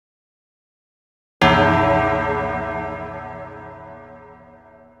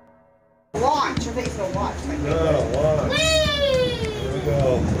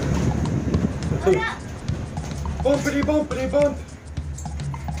bumpity bumpity bump.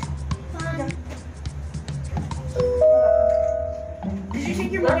 Did you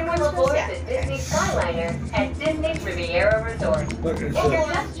take your morning Welcome ones aboard first? the Disney Skyliner at Disney's Riviera Resort. Look, it's If you're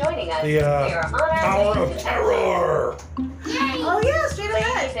just joining us, the we are on our Tower way of to Terror. Oh yeah, straight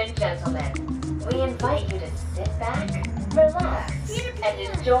ahead. Ladies and gentlemen, we invite you to sit back, relax, and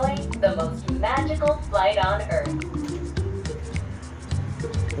enjoy the most magical flight on Earth.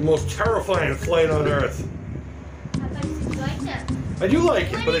 The most terrifying flight on Earth. I do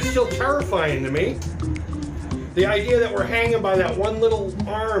like it, but it's still terrifying to me. The idea that we're hanging by that one little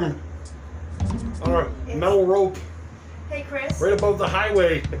arm on a metal rope Hey Chris. right above the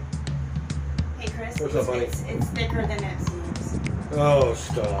highway. Hey Chris. What's up, honey? It's thicker than it seems. Oh,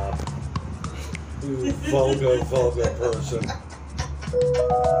 stop. You vulgar person.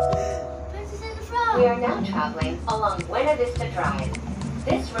 We are now traveling along Buena Vista Drive.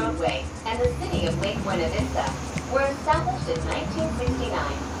 This roadway and the city of Lake Buena Vista were established in 1969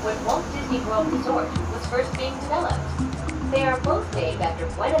 when Walt Disney World Resort was first being developed. They are both named after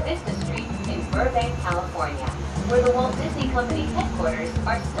Buena Vista Street in Burbank, California, where the Walt Disney Company headquarters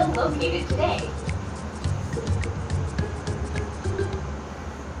are still located today.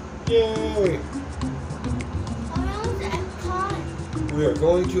 Yay! We are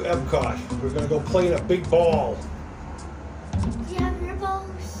going to Epcot. We're going to go play in a big ball. Do you have your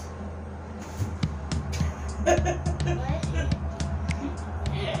balls?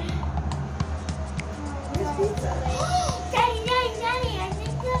 Daddy, I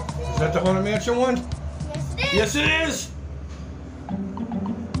think that's it. Is that the Haunted Mansion one? Yes, it is. Yes, it is!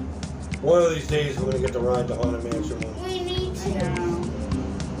 One of these days we're going to get to ride the Haunted Mansion one. We need to.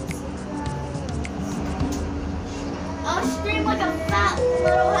 I'll scream like a fat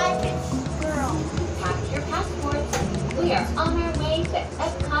little high-pitched girl. Pack your passports. We are on our way to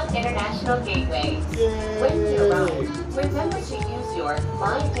Epcot International Gateway. When we arrive, remember to use your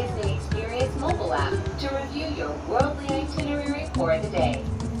My Disney Experience mobile app to review your worldly itinerary for the day.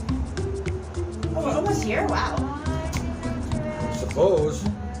 Oh, we're almost here? Wow. I suppose.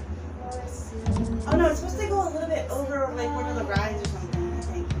 Oh no, it's supposed to go a little bit over like one of the rides or something, I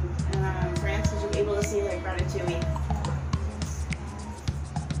think. In France, because you'll be able to see like Ratatouille.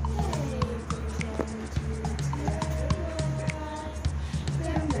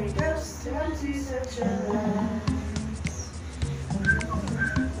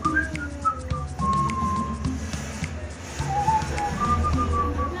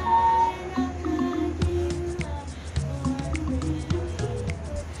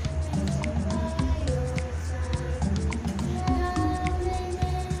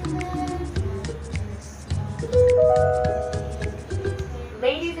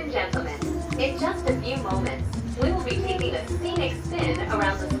 Ladies and gentlemen, in just a few moments, we will be taking a scenic spin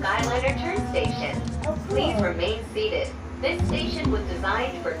around the Skyliner turn station. Please remain seated. This station was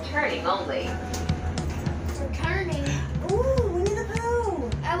designed for turning only. We're turning. Ooh, Winnie the Pooh!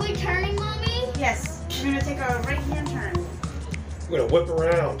 Are we turning, Mommy? Yes, we're gonna take a right-hand turn. We're going to whip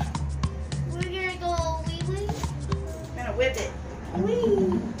around. We're gonna go wee-wee? We're gonna whip it.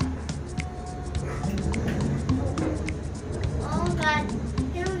 Whee! Oh, God.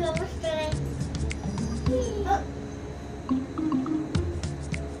 Here we go. We're spinning. Oh.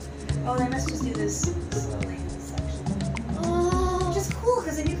 Oh, they must just do this slowly in this section. Oh. Which is cool,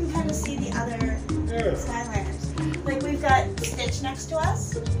 because then you can kind of see the other Yeah. Skyliners. Like, we've got Stitch next to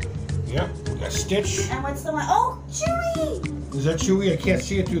us. Yep. We got Stitch. And what's the one? Oh, Chewie! Is that Chewie? I can't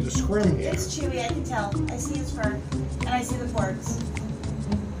see it through the scrim here. It's Chewie, I can tell. I see his fur. And I see the ports.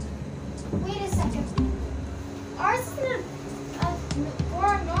 Wait a second. Ours isn't or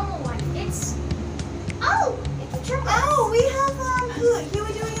a normal one. It's a turtle. Oh, we have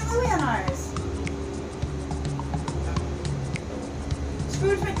Huey, Dewey, and Louie on ours.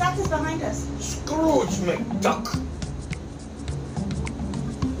 Scrooge McDuck is behind us. Scrooge McDuck.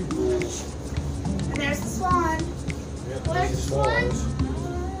 And there's the swan. Yep, Where's these the swan?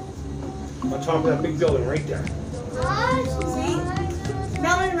 swans. On top of that big building right there. See?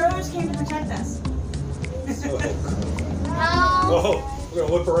 Melvin and Rose came to protect us. Oh, No. whoa. We're going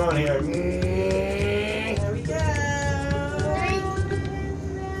to whip around here. There we go.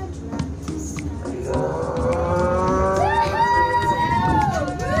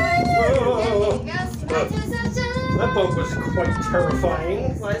 That bump was quite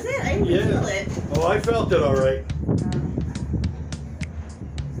terrifying. Was it? I didn't feel it. Oh, I felt it all right.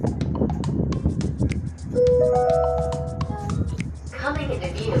 Coming into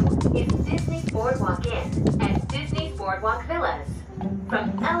view is Disney's Boardwalk Inn and Disney's Boardwalk Villas.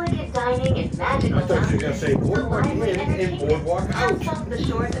 From elegant dining and magical I thought you were gonna say boardwalk in lively and entertainment boardwalk out. just off the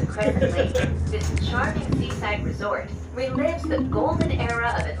shores of Crescent Lake, this charming seaside resort relives the golden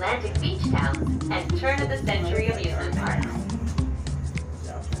era of Atlantic beach towns and turn-of-the-century amusement parks.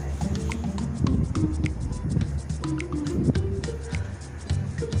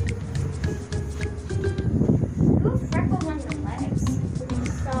 Who freckles on your legs?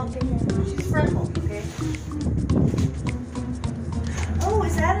 Stop it. She's freckled, okay? Oh,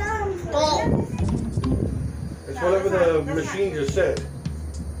 is that It's No, whatever that's the not- machine just said.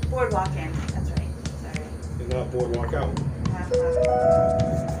 boardwalk in? That's right. Sorry. And not boardwalk out.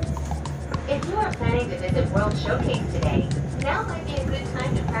 If you are planning to visit World Showcase today, now might be a good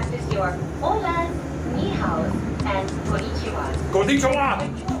time to practice your hola, ni haos, and konnichiwas. Konnichiwa!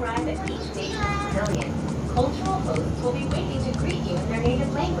 When you arrive at each nation's pavilion, cultural hosts will be waiting to greet you in their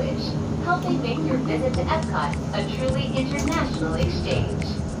native language, helping make your visit to Epcot a truly international exchange.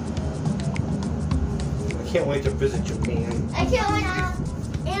 I can't wait to visit Japan. I can't wait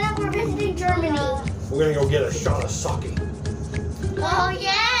to. Anna, we're visiting Germany. We're gonna go get a shot of sake. Oh,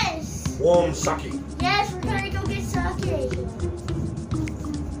 yes. Warm sake. Yes, we're gonna go get sake.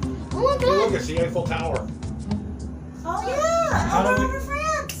 Oh my Hey, look, god. it's the Eiffel Tower. Oh yeah, How all do we- over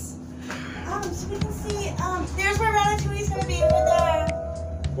France. So we can see. There's where Ratatouille's gonna be over there.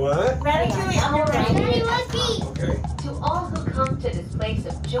 What? Ratatouille on the Very right. lucky. Okay. To all who come to this place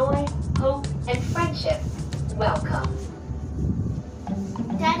of joy, hope, and friendship, welcome.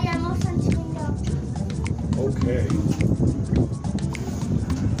 Daddy, I'm almost on chewing gum. Okay.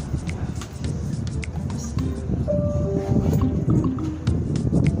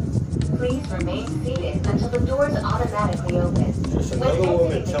 Please remain seated until the doors automatically open. Just When another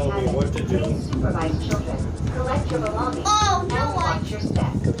woman exiting the telling me cabin, what to do. Please supervise children, collect your belongings, Oh, no, and I. watch your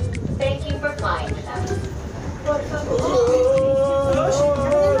step. Thank you for flying with us. Oh,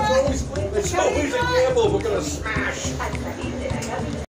 it's always a gamble we're gonna smash. Hasta